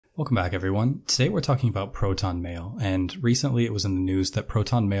Welcome back, everyone. Today we're talking about ProtonMail, and recently it was in the news that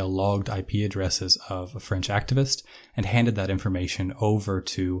ProtonMail logged IP addresses of a French activist and handed that information over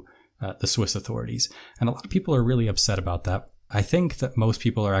to the Swiss authorities. And a lot of people are really upset about that. I think that most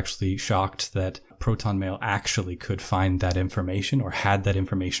people are actually shocked that ProtonMail actually could find that information or had that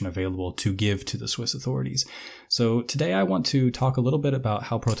information available to give to the Swiss authorities. So today I want to talk a little bit about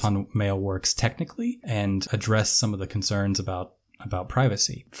how ProtonMail works technically and address some of the concerns about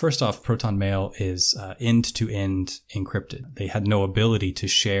privacy. First off, ProtonMail is end-to-end encrypted. They had no ability to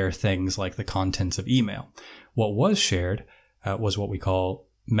share things like the contents of email. What was shared was what we call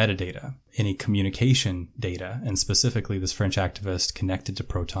metadata, any communication data, and specifically this French activist connected to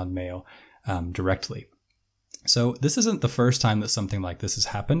ProtonMail directly. So this isn't the first time that something like this has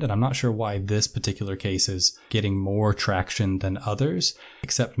happened, and I'm not sure why this particular case is getting more traction than others,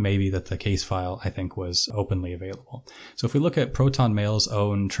 except maybe that the case file, I think, was openly available. So if we look at ProtonMail's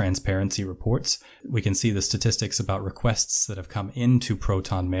own transparency reports, we can see the statistics about requests that have come into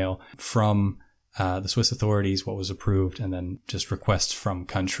ProtonMail from the Swiss authorities, what was approved, and then just requests from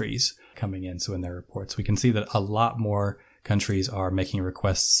countries coming in. So in their reports, we can see that a lot more countries are making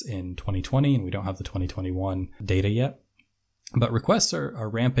requests in 2020, and we don't have the 2021 data yet. But requests are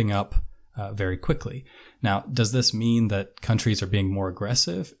ramping up very quickly. Now, does this mean that countries are being more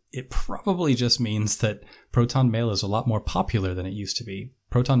aggressive? It probably just means that ProtonMail is a lot more popular than it used to be.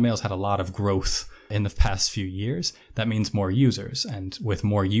 ProtonMail's had a lot of growth in the past few years. That means more users, and with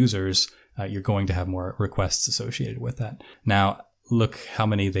more users, you're going to have more requests associated with that. Now, look how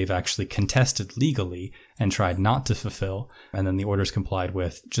many they've actually contested legally and tried not to fulfill. And then the orders complied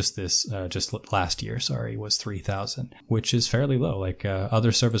with just last year, was 3,000, which is fairly low. Like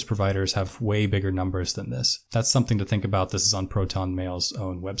other service providers have way bigger numbers than this. That's something to think about. This is on ProtonMail's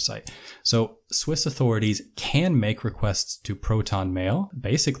own website. So Swiss authorities can make requests to ProtonMail,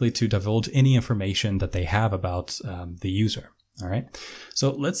 basically to divulge any information that they have about the user. All right,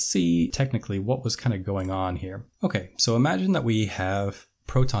 so let's see technically what was kind of going on here. Okay, so imagine that we have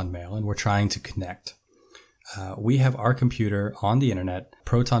ProtonMail and we're trying to connect. We have our computer on the internet.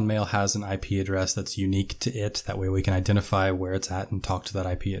 ProtonMail has an IP address that's unique to it. That way we can identify where it's at and talk to that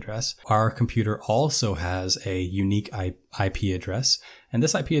IP address. Our computer also has a unique IP address, and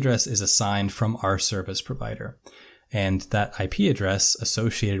this IP address is assigned from our service provider. And that IP address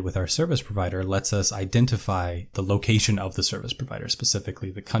associated with our service provider lets us identify the location of the service provider,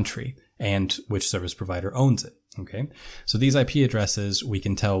 specifically the country, and which service provider owns it. Okay, so these IP addresses, we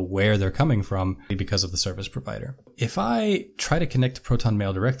can tell where they're coming from because of the service provider. If I try to connect to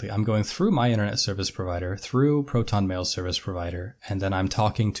ProtonMail directly, I'm going through my internet service provider, through ProtonMail's service provider, and then I'm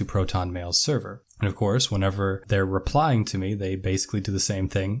talking to ProtonMail's server. And of course, whenever they're replying to me, they basically do the same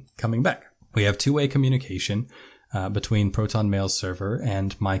thing coming back. We have two-way communication between ProtonMail's server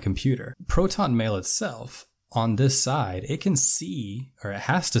and my computer. ProtonMail itself, on this side, it can see, or it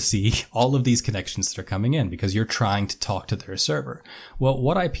has to see, all of these connections that are coming in because you're trying to talk to their server. Well,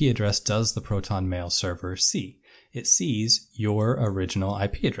 what IP address does the ProtonMail server see? It sees your original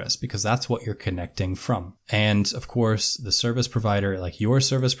IP address because that's what you're connecting from. And of course, the service provider, like your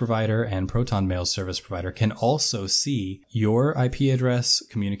service provider and ProtonMail's service provider, can also see your IP address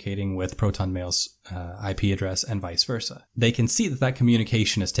communicating with ProtonMail's IP address and vice versa. They can see that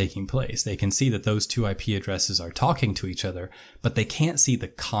communication is taking place. They can see that those two IP addresses are talking to each other, but they can't see the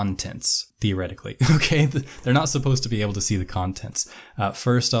contents, theoretically. Okay, they're not supposed to be able to see the contents.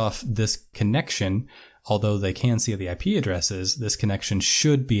 First off, this connection, although they can see the IP addresses, this connection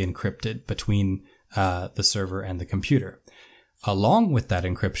should be encrypted between the server and the computer. Along with that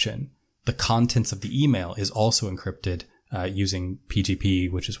encryption, the contents of the email is also encrypted using PGP,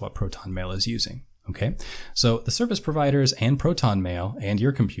 which is what ProtonMail is using. Okay, so the service providers and ProtonMail and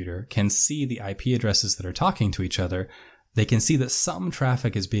your computer can see the IP addresses that are talking to each other. They can see that some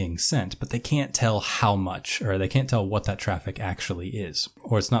traffic is being sent, but they can't tell how much, or they can't tell what that traffic actually is,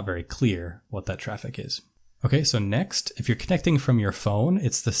 or it's not very clear what that traffic is. Okay, so next, if you're connecting from your phone,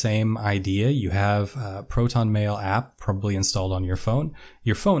 it's the same idea. You have a ProtonMail app probably installed on your phone.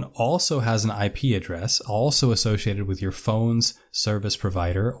 Your phone also has an IP address, also associated with your phone's service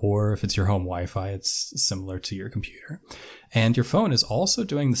provider, or if it's your home Wi-Fi, it's similar to your computer. And your phone is also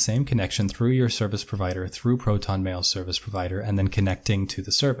doing the same connection through your service provider, through ProtonMail's service provider, and then connecting to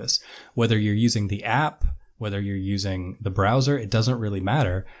the service. Whether you're using the app, whether you're using the browser, it doesn't really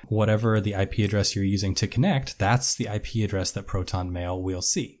matter. Whatever the IP address you're using to connect, that's the IP address that ProtonMail will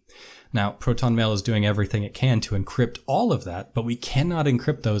see. Now, ProtonMail is doing everything it can to encrypt all of that, but we cannot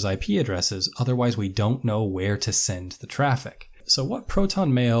encrypt those IP addresses, otherwise we don't know where to send the traffic. So what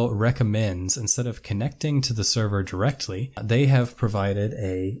ProtonMail recommends, instead of connecting to the server directly, they have provided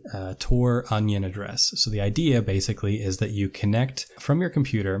a Tor onion address. So the idea basically is that you connect from your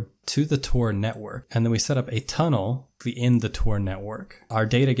computer to the Tor network, and then we set up a tunnel in the Tor network. Our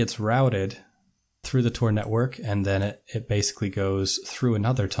data gets routed through the Tor network, and then it basically goes through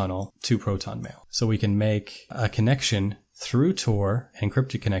another tunnel to ProtonMail. So we can make a connection through Tor,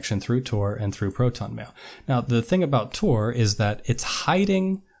 encrypted connection through Tor and through ProtonMail. Now, the thing about Tor is that it's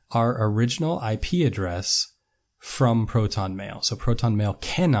hiding our original IP address from ProtonMail. So ProtonMail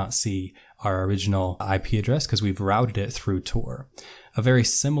cannot see our original IP address because we've routed it through Tor. A very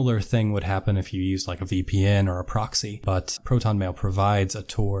similar thing would happen if you use like a VPN or a proxy, but ProtonMail provides a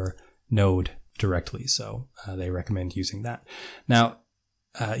Tor node directly, so they recommend using that. Now,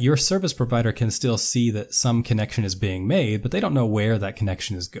 your service provider can still see that some connection is being made, but they don't know where that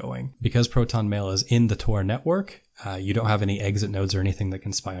connection is going. Because ProtonMail is in the Tor network, you don't have any exit nodes or anything that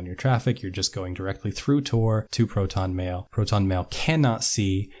can spy on your traffic. You're just going directly through Tor to ProtonMail. ProtonMail cannot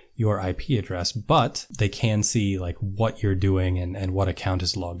see your IP address, but they can see like what you're doing and what account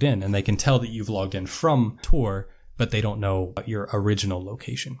is logged in. And they can tell that you've logged in from Tor, but they don't know your original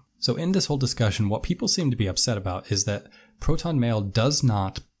location. So in this whole discussion, what people seem to be upset about is that ProtonMail does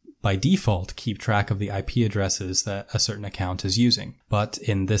not, by default, keep track of the IP addresses that a certain account is using. But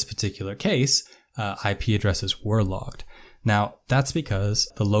in this particular case, IP addresses were logged. Now, that's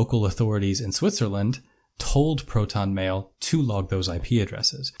because the local authorities in Switzerland told ProtonMail to log those IP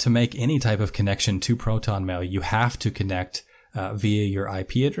addresses. To make any type of connection to ProtonMail, you have to connect via your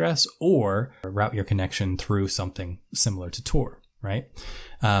IP address or route your connection through something similar to Tor. Right?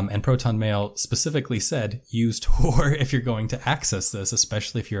 And ProtonMail specifically said use Tor if you're going to access this,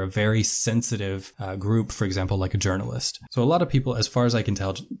 especially if you're a very sensitive group, for example, like a journalist. So a lot of people, as far as I can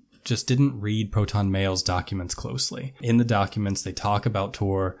tell, just didn't read ProtonMail's documents closely. In the documents, they talk about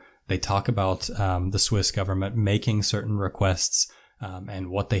Tor, they talk about the Swiss government making certain requests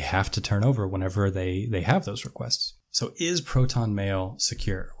and what they have to turn over whenever they have those requests. So is ProtonMail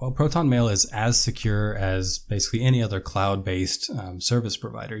secure? Well, ProtonMail is as secure as basically any other cloud-based service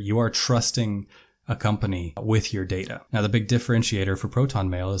provider. You are trusting a company with your data. Now, the big differentiator for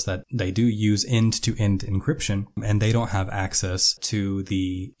ProtonMail is that they do use end-to-end encryption, and they don't have access to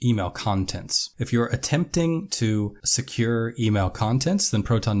the email contents. If you're attempting to secure email contents, then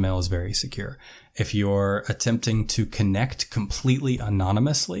ProtonMail is very secure. If you're attempting to connect completely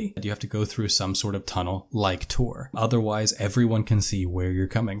anonymously, you have to go through some sort of tunnel like Tor. Otherwise, everyone can see where you're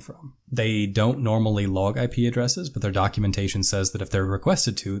coming from. They don't normally log IP addresses, but their documentation says that if they're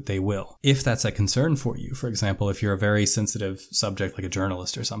requested to, they will. If that's a concern for you, for example, if you're a very sensitive subject like a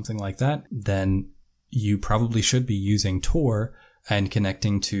journalist or something like that, then you probably should be using Tor and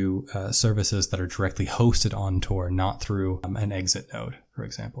connecting to services that are directly hosted on Tor, not through an exit node, for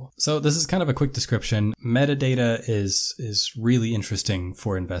example. So this is kind of a quick description. Metadata is really interesting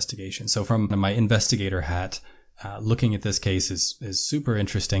for investigation. So from my investigator hat, looking at this case is super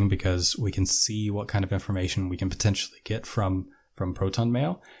interesting because we can see what kind of information we can potentially get from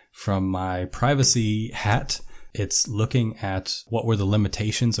ProtonMail. From my privacy hat, it's looking at what were the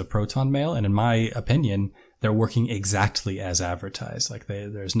limitations of ProtonMail, and in my opinion, they're working exactly as advertised. Like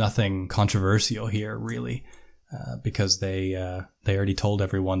there's nothing controversial here, really, because they already told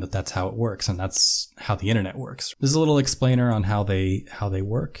everyone that that's how it works, and that's how the internet works. This is a little explainer on how they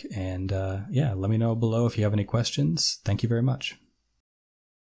work, and yeah, let me know below if you have any questions. Thank you very much.